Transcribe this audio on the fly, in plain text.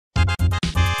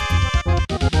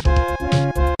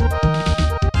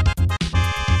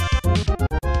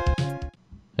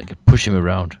push him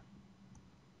around.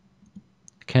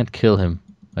 I can't kill him.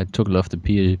 I took off the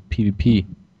PvP.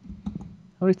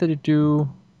 How is that you do?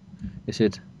 Is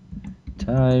it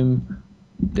time,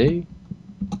 day?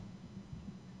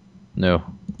 No.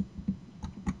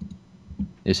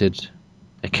 Is it?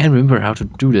 I can't remember how to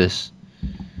do this.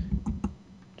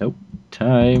 Nope.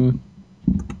 Time,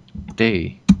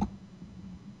 day.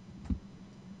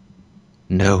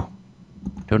 No.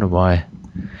 Don't know why.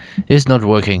 It's not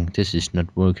working. This is not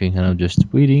working, and I'm just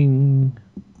waiting.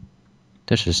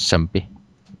 There's a zombie.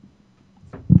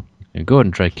 And go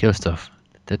and try kill stuff.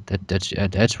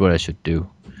 That's what I should do.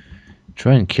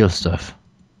 Try and kill stuff.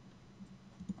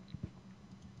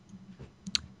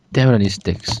 Damn it, I need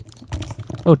sticks.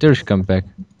 Oh, Deric's come back.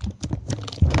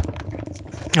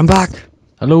 I'm back.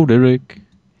 Hello, Deric.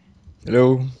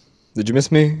 Hello. Did you miss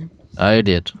me? I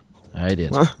did.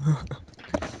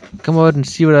 Come out and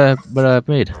see what I've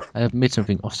made. I have made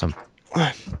something awesome.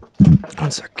 One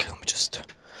sec. Let me just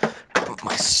put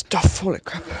my stuff. Holy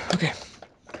crap. Okay.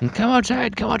 Come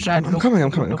outside. Come outside. I'm coming.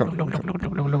 Look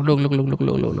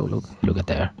at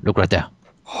there. Look right there.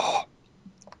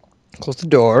 Close the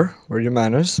door. Where are your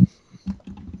manners?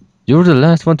 You're the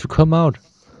last one to come out.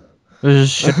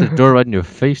 Just shut the door right in your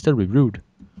face. That'd be rude.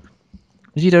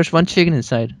 You see, there's one chicken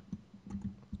inside.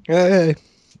 Hey.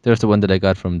 There's the one that I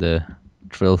got from the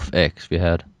 12 eggs we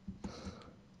had.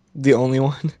 The only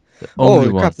one? The only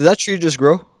one. Crap. Did that tree just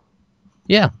grow?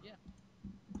 Yeah.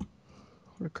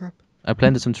 Holy crap. I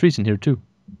planted some trees in here too.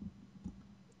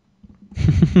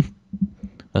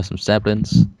 There's some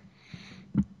saplings.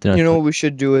 You know what we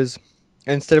should do is,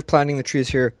 instead of planting the trees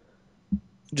here,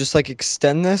 just like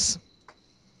extend this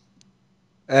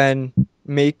and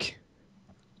make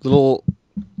little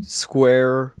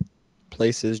square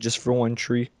places just for one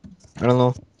tree. I don't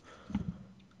know.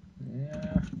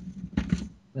 Yeah,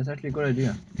 that's actually a good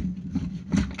idea.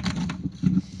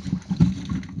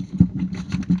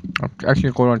 That's actually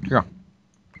a good idea.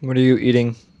 What are you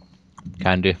eating?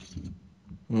 Candy.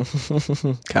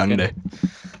 Candy.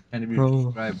 Candy be Oh.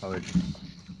 describe how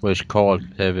what it's called.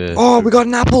 Have a Oh, we got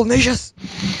an apple, Nacious!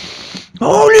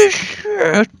 Holy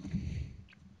shit!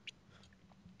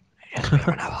 Yes, we have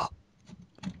an apple.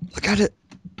 Look at it.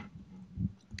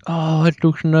 Oh, it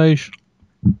looks nice.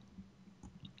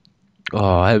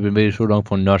 Oh, I have been waiting so long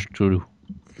for not to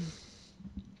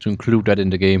include that in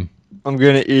the game. I'm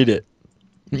gonna eat it.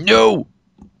 No!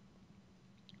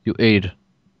 You ate.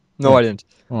 No, I didn't.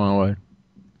 Oh, alright.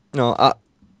 No,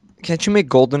 can't you make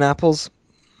golden apples?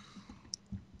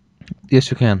 Yes,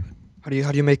 you can. How do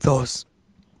you make those?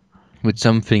 With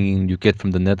something you get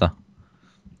from the nether.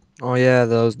 Oh yeah,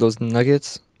 those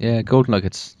nuggets. Yeah, gold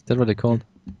nuggets. That's what they're called.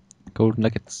 Gold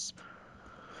nuggets.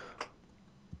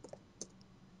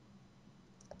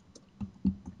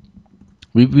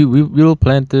 We will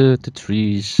plant the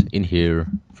trees in here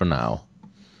for now.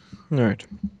 Alright.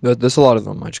 There's a lot of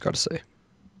them, I just gotta say.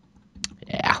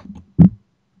 Yeah.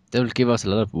 That will give us a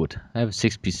lot of wood. I have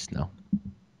 6 pieces now.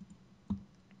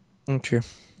 Okay.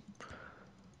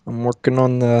 I'm working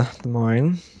on the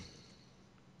mine.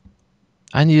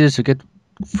 I needed to get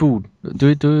food.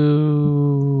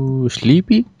 Do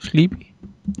sleepy? Sleepy?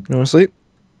 You wanna sleep?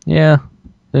 Yeah.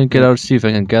 Then get out, see if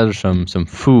I can gather some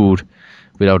food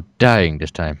without dying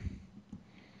this time.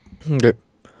 Okay.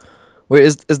 Wait,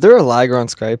 is there a lag on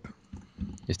Skype?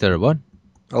 Is there a what?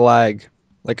 A lag,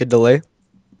 like a delay?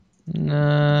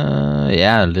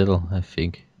 Yeah, a little, I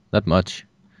think. Not much.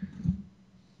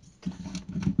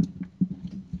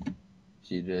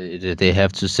 See, they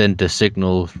have to send the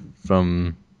signal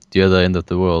from the other end of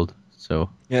the world, so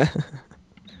Yeah.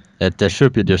 there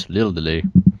should be just a little delay.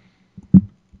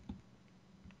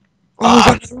 Oh,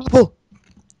 we got an apple.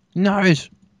 Nice!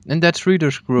 And that's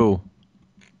reader's grow.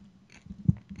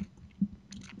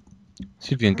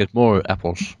 See if we can get more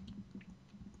apples.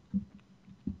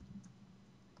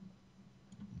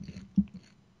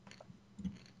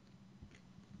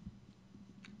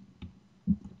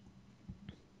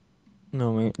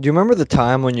 No, man. Do you remember the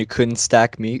time when you couldn't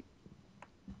stack meat?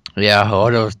 Yeah, all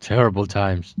those terrible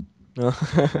times. No.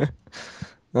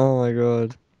 Oh my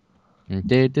god.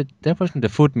 That wasn't the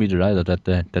food meter either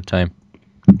that time.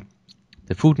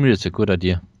 The food meter is a good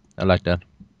idea. I like that.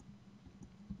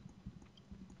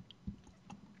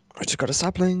 I just got a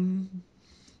sapling.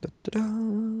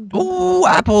 Da-da-da. Oh,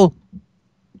 apple!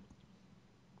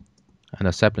 And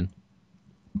a sapling.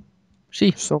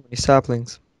 See, So many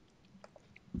saplings.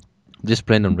 just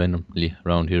plant them randomly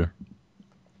around here.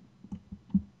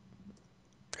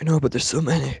 I know, but there's so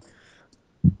many.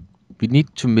 We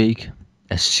need to make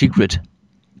a secret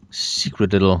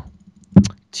little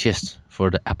chest for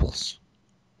the apples.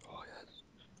 Oh yes.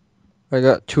 I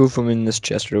got 2 of them in this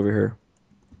chest right over here.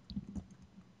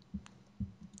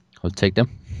 I'll take them.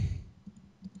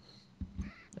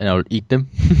 And I'll eat them.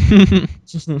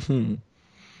 I'm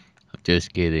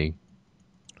just kidding.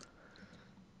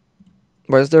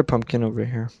 Why is there a pumpkin over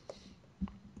here?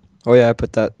 Oh yeah, I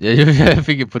put that. Yeah, I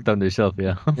think you put down yourself,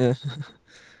 yeah. Yeah.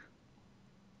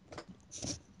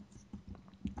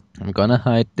 I'm gonna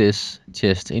hide this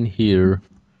chest in here.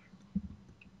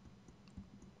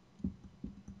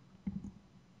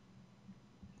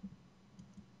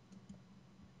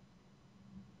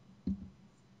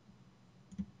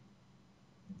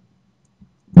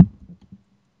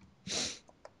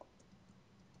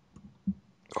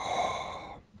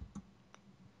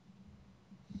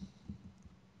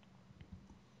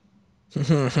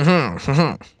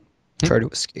 Try to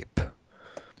escape.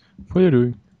 What are you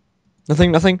doing?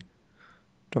 Nothing, nothing.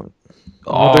 Don't.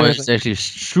 I'm not Oh, doing it's anything. actually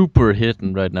super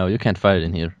hidden right now. You can't fight it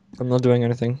in here. I'm not doing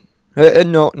anything.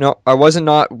 No, no. I wasn't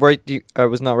not right. I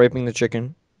was not raping the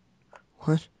chicken.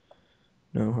 What?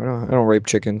 No, I don't rape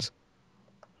chickens.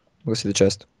 Go see the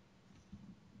chest.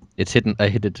 It's hidden. I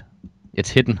hid it. It's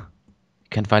hidden. You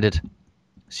can't find it.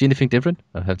 See anything different?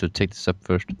 I'll have to take this up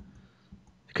first.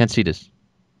 You can't see this.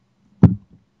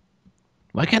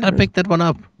 Why can't I pick that one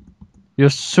up? You're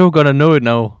so gonna know it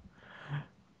now.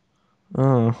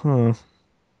 Oh, huh.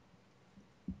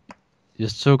 You're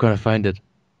so gonna find it.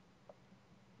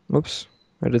 Oops.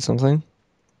 I did something.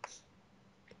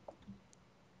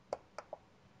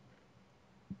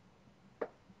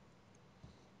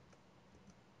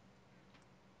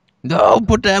 No,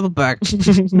 put the apple back.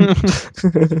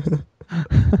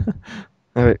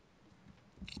 Alright.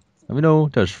 Let me know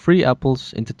there's 3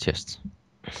 apples in the chest.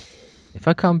 If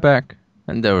I come back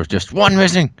and there was just 1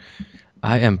 missing,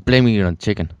 I am blaming it on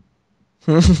chicken.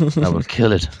 I will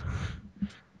kill it.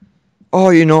 Oh,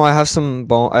 you know, I have some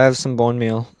bone. I have some bone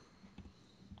meal.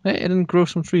 Hey, I didn't grow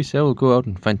some trees. I will go out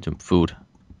and find some food.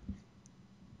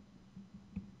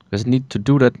 Because I need to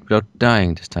do that without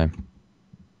dying this time.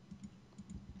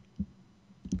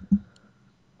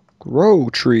 Grow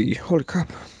tree. Holy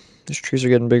crap! These trees are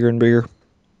getting bigger and bigger.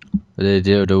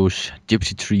 They're those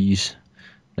gypsy trees,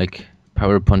 like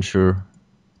Power Puncher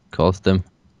calls them.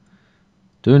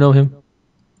 Do you know him?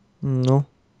 No.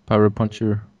 Power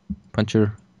Puncher.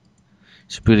 Puncher.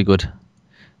 He's pretty good.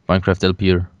 Minecraft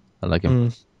LPer. I like him.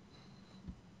 Mm.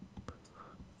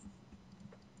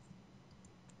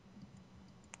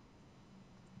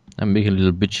 I'm making a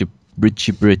little bitchy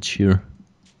bridge here.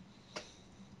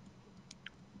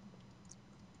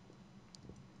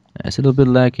 It's a little bit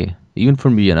laggy, even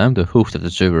for me, and I'm the host of the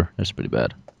server. That's pretty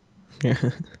bad. Yeah.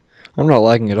 I'm not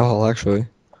liking it all, actually.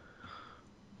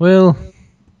 Well,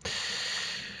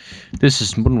 this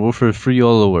is Modern Warfare 3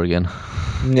 all over again.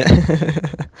 Yeah.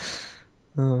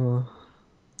 Oh.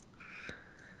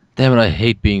 Damn it, I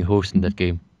hate being host in that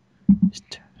game. It's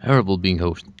terrible being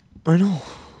host. I know.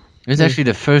 It's actually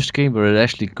the first game where it's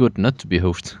actually good not to be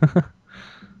host.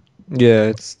 Yeah,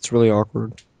 it's really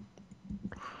awkward.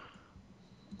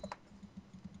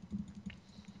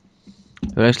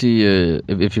 But actually,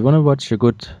 if you want to watch a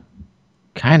good,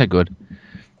 kind of good,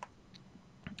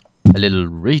 a little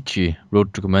ragey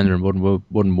Road to Commander and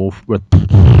Modern Warfare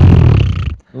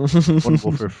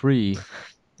 3, can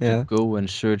Yeah. go and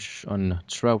search on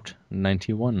Trout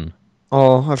 91.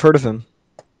 Oh, I've heard of him.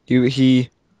 He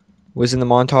was in the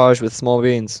montage with Small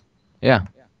Beans. Yeah,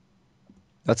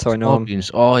 That's how I know Small him.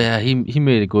 Beans. Oh yeah, he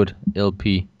made a good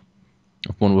LP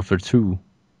of Modern Warfare 2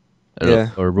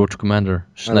 Yeah, or Road to Commander,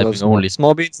 I love sniping only.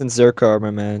 Small Beans and Zerka are my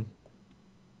man.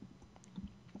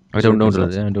 I don't know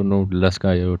Zerka's awesome. I don't know the last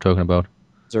guy you were talking about.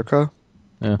 Zerka?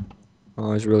 Yeah.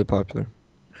 Oh, he's really popular.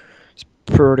 He's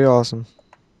pretty awesome.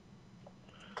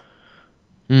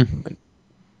 Hmm.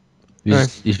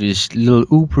 Alright. This little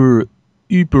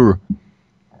Uber.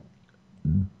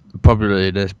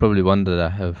 Probably there's probably one that I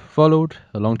have followed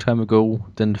a long time ago,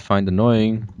 then find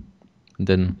annoying, and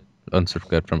then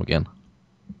unsubscribe from again.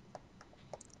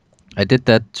 I did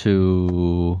that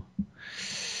to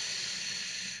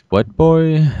White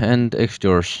Boy and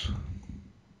Xjors.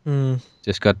 Mm.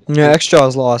 Just got Yeah,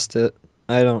 X-Jaws lost it.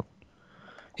 I don't.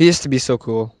 He used to be so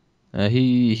cool.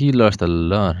 he lost a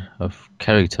lot of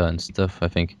character and stuff. I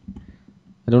think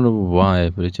I don't know why,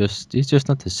 but it's just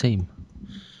not the same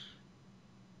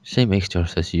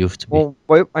Xjors as he used to be.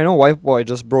 Well, I know White Boy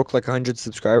just broke like 100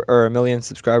 subscriber or 1 million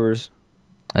subscribers.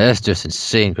 That's just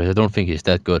insane because I don't think he's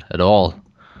that good at all.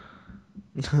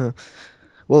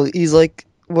 Well, he's like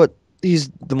what? He's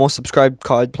the most subscribed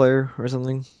COD player or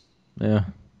something. Yeah,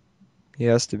 He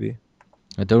has to be.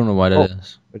 I don't know why that Oh,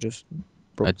 is. I just I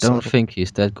broke the don't saddle. think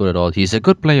he's that good at all. He's a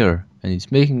good player. and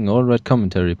he's making all right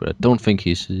commentary, but I don't think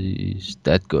he's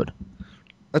that good.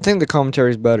 I think the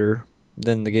commentary is better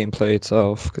than the gameplay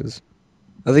itself, because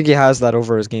I think he has that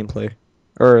over his gameplay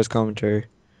or his commentary.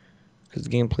 Because the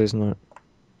gameplay is not.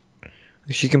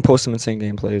 She can post some insane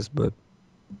gameplays, but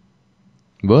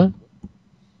What?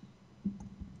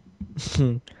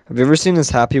 have you ever seen his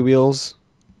Happy Wheels?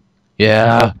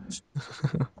 Yeah, Have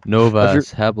you?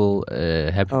 Nova's Happy Oh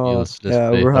Meals. Let's yeah,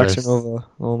 play. we're Oh, Haxer that's. Nova.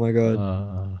 Oh my god.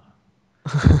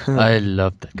 Uh, I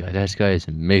love that guy. That guy is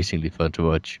amazingly fun to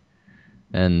watch.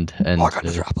 And Oh, I and got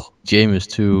another apple. James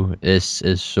too.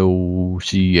 SSOCHK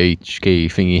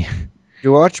thingy.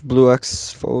 You watch Blue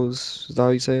X Foes? Is that how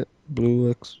you say it?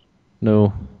 Blue X.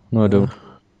 No, no, I Uh, don't.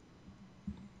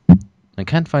 I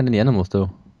can't find any animals though.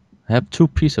 I have 2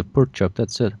 pieces of pork chop.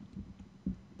 That's it.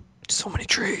 so many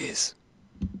trees.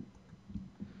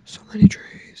 So many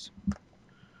trees.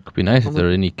 Could be nice Oh if my. there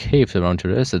are any caves around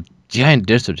here. There's a giant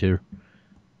desert here.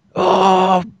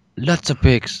 Oh, lots of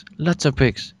pigs. Lots of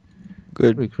pigs.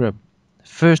 Good. Holy crap!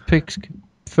 First pick.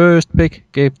 First pick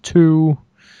gave 2.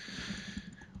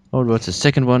 Oh, what's the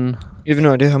second one? You have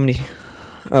no idea how many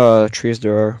trees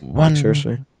there are. Like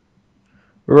seriously, 1.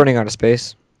 we're running out of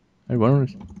space. I want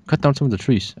to cut down some of the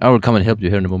trees. I will come and help you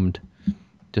here in a moment.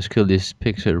 Just kill these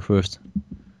pigs here first.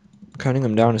 I'm cutting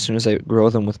them down as soon as I grow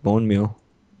them with bone meal.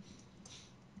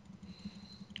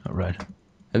 Alright.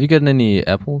 Have you gotten any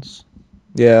apples?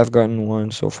 Yeah, I've gotten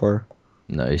one so far.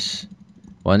 Nice.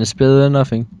 One is better than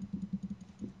nothing.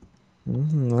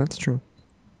 That's true.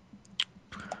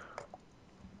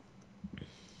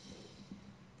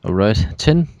 Alright.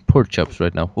 10 pork chops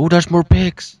right now. Oh, there's more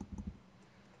pigs!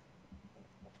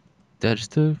 That's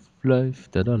the life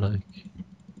that I like.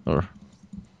 Or,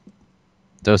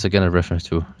 that was again a reference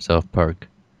to South Park.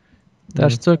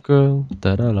 That's Mm. the girl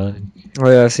that I like. Oh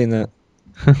yeah, I've seen that.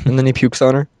 And then he pukes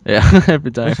on her. Yeah,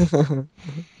 every time.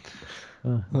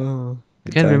 Uh, Oh, I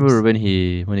good can't remember times. when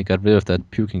he got rid of that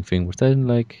puking thing. Was that in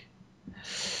like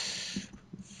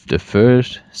the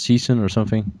first season or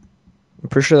something? I'm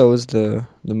pretty sure that was the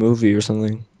movie or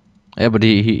something. Yeah, but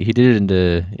he did it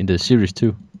in the series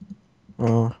too.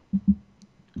 Oh,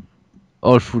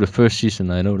 All through the first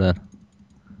season, I know that.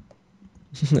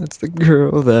 that's the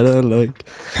girl that I like.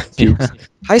 Yeah. Pukes.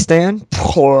 Hi, Stan.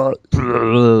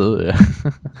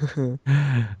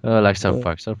 I like South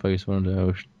Park. South Park is one of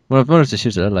the one of the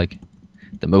shows that I like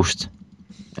the most.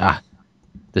 Ah,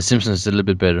 The Simpsons is a little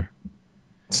bit better.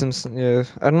 Simpson. Yeah,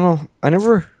 I don't know. I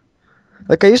never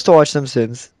like. I used to watch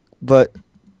Simpsons, but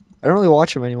I don't really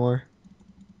watch them anymore.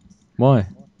 Why?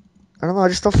 I don't know. I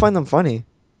just don't find them funny.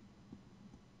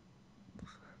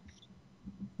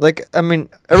 Like, I mean,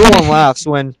 everyone laughs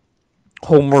when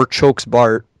Homer chokes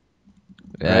Bart,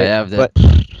 Yeah, I right? have that.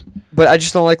 But I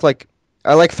just don't like.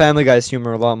 I like Family Guy's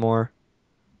humor a lot more.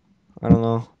 I don't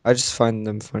know. I just find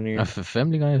them funnier.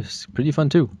 Family Guy is pretty fun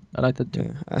too. I like that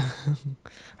too. Yeah,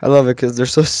 I love it because they're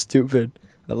so stupid.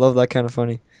 I love that kind of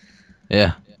funny.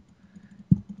 Yeah,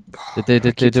 I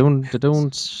keep. they don't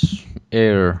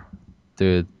air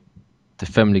the the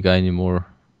Family Guy anymore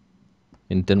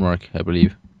in Denmark, I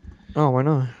believe. Oh, why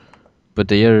not? But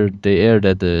they air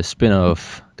that the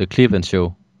spin-off, the Cleveland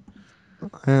show.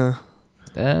 Yeah,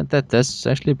 That's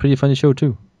actually a pretty funny show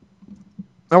too.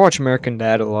 I watch American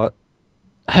Dad a lot.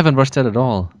 I haven't watched that at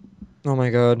all. Oh my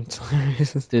god, it's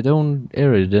hilarious. They don't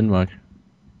air it in Denmark.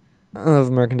 I love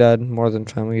American Dad more than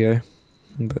Family Guy,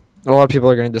 but a lot of people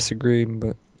are gonna disagree.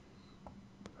 But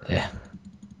Yeah.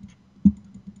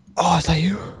 oh, is that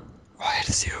you? Oh, it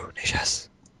is you, Nacious.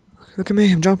 Look at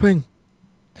me, I'm jumping.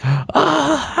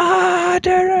 Ah,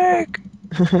 Deric!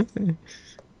 How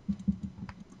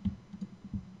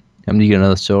I'm gonna get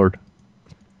another sword.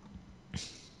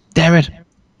 Damn it!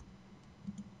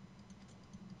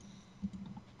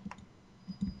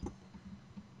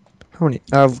 many?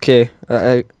 Okay,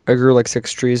 I grew like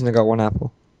 6 trees and I got one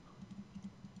apple.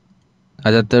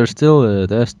 There's still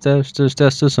there's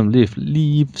still some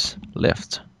leaves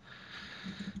left.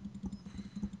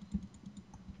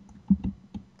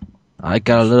 I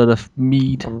got a lot of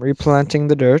meat. I'm replanting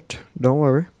the dirt. Don't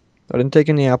worry, I didn't take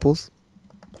any apples.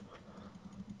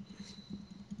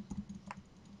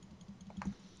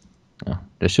 Oh,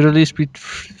 there should at least be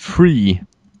three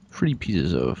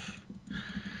pieces of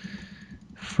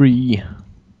free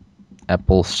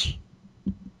apples.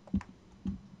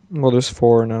 Well, there's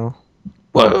 4 now.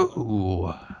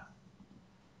 Whoa!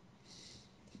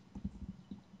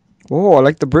 Oh, I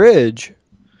like the bridge.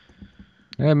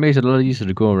 That makes it a lot easier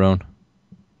to go around.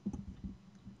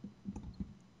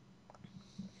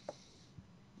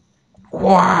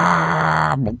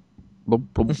 Wah! Blop, blop,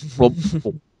 blop,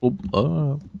 blop, blop,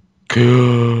 blop.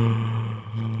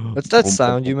 What's that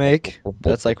sound you make?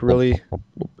 That's like really.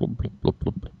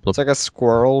 It's like a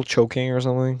squirrel choking or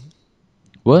something.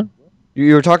 What?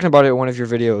 You were talking about it in one of your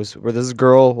videos where this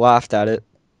girl laughed at it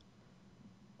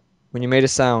when you made a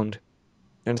sound,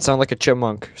 and it sounded like a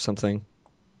chipmunk or something.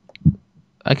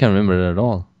 I can't remember that at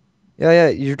all. Yeah, yeah.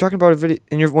 You're talking about a video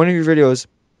in your one of your videos.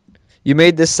 You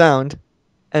made this sound,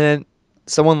 and then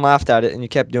someone laughed at it, and you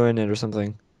kept doing it or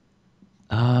something.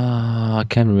 Ah, I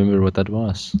can't remember what that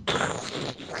was.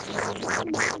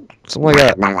 Something like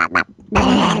that.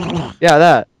 Yeah,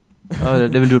 that. Oh,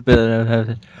 they will do it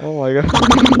better. Oh my god.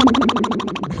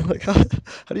 Like how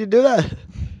do you do that?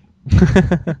 Oh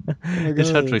my It's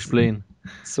god, hard to explain.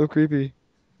 it's so creepy.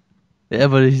 Yeah,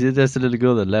 but there's a little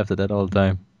girl that laughed at that all the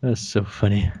time. That's so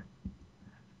funny.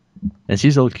 And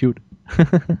she's all cute.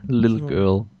 Little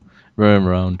girl running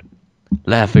around,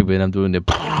 laughing when I'm doing the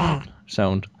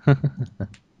sound.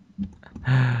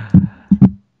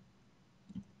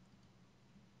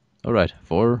 Alright,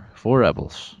 four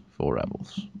apples. 4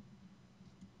 apples.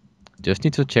 Just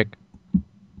need to check.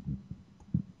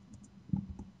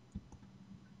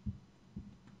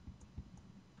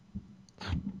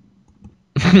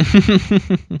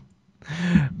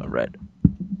 Alright.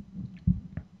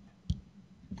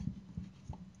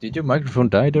 Did your microphone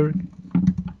die, Derek?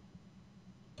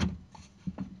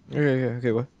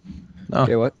 Okay, what? No,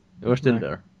 Okay, what? you're still Alright.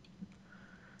 there.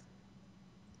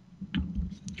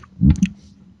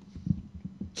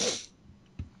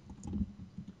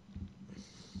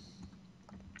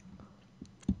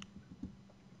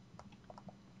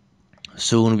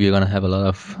 Soon we're gonna have a lot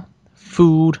of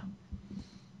food.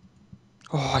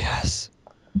 Oh yes.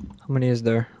 How many is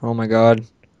there? Oh my god.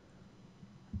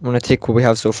 I'm gonna take what we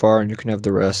have so far, and you can have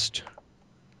the rest.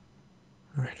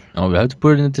 Alright. Oh, we have to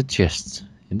put it in the chest.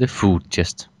 In the food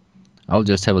chest. I'll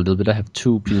just have a little bit. I have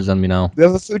 2 pieces on me now. We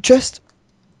have a food chest.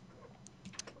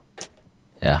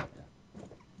 Yeah.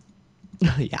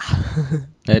 Yeah.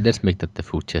 Let's make that the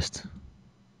food chest.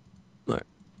 Alright.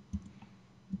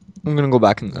 I'm gonna go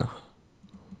back in the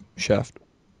shaft.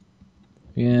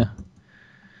 Yeah.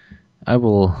 I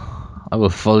will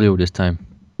follow you this time.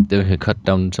 Then we can cut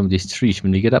down some of these trees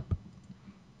when we get up.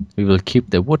 We will keep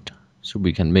the wood so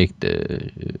we can make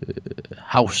the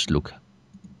house look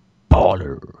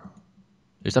baller.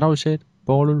 Is that how we say it?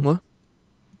 Baller? What?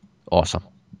 Awesome.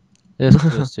 Let's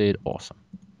just say it awesome.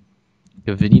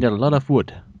 Because we need a lot of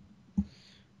wood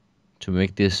to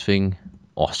make this thing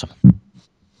awesome.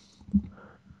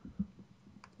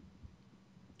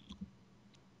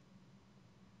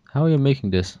 How are you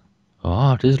making this?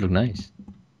 Oh, this look nice.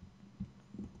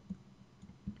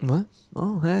 What?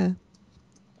 Oh, hey.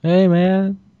 Hey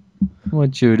man,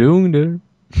 what you doing there?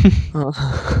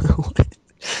 What?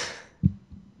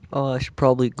 Oh, I should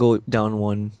probably go down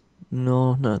one.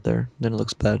 No, not there. Then it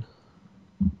looks bad.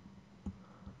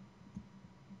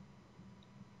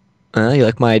 You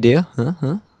like my idea?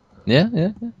 Huh? Yeah.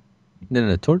 Then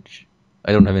a torch.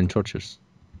 I don't have any torches.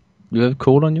 You have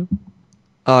coal on you?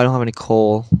 Oh, I don't have any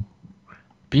coal.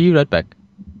 Be right back.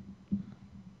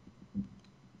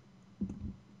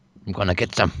 I'm gonna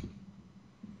get some.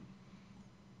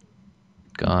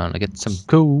 Gonna get some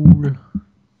coal.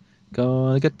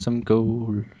 Gonna get some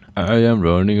coal. I am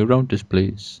running around this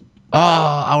place.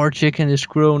 Ah, our chicken is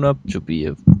grown up to be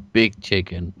a big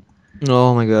chicken.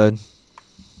 Oh my god.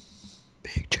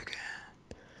 Big chicken.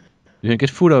 We can get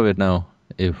food out of it now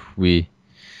if we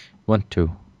want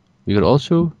to. We could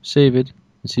also save it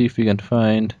and see if we can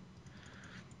find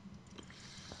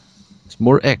some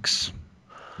more eggs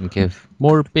and give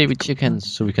more baby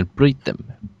chickens so we can breed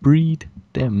them. Breed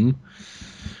them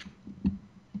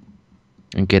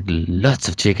and get lots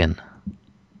of chicken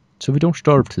so we don't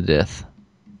starve to death.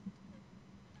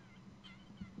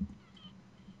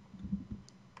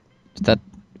 Is that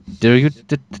there? You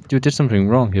did something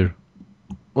wrong here.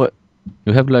 What?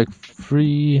 You have like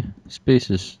 3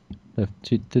 spaces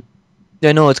left.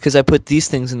 Yeah, no, it's because I put these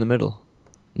things in the middle.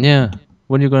 Yeah.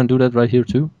 When you gonna do that right here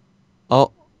too?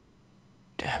 Oh.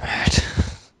 Damn it.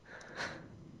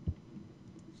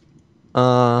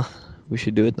 We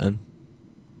should do it then.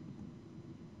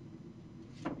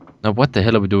 Now what the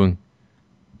hell are we doing?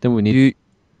 Then we need.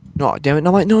 No, damn it.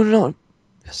 No.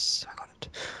 Yes, I got it.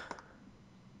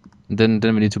 Then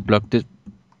we need to block this.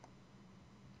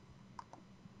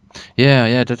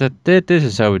 Yeah. This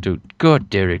is how we do. Good,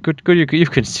 Deric. Good. You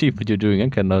can see what you're doing. I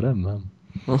cannot. I'm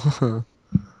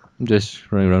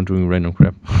just running around doing random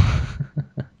crap.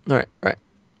 Alright.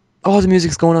 Oh, the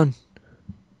music's going on.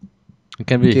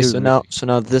 Can we Okay, hear so the now, music? so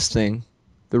now this thing,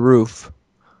 the roof.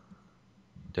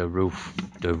 The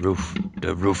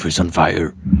roof is on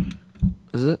fire.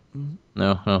 Is it?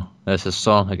 No, that's a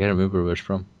song. I can't remember where it's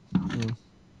from.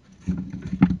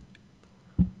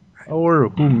 Or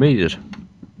who made it?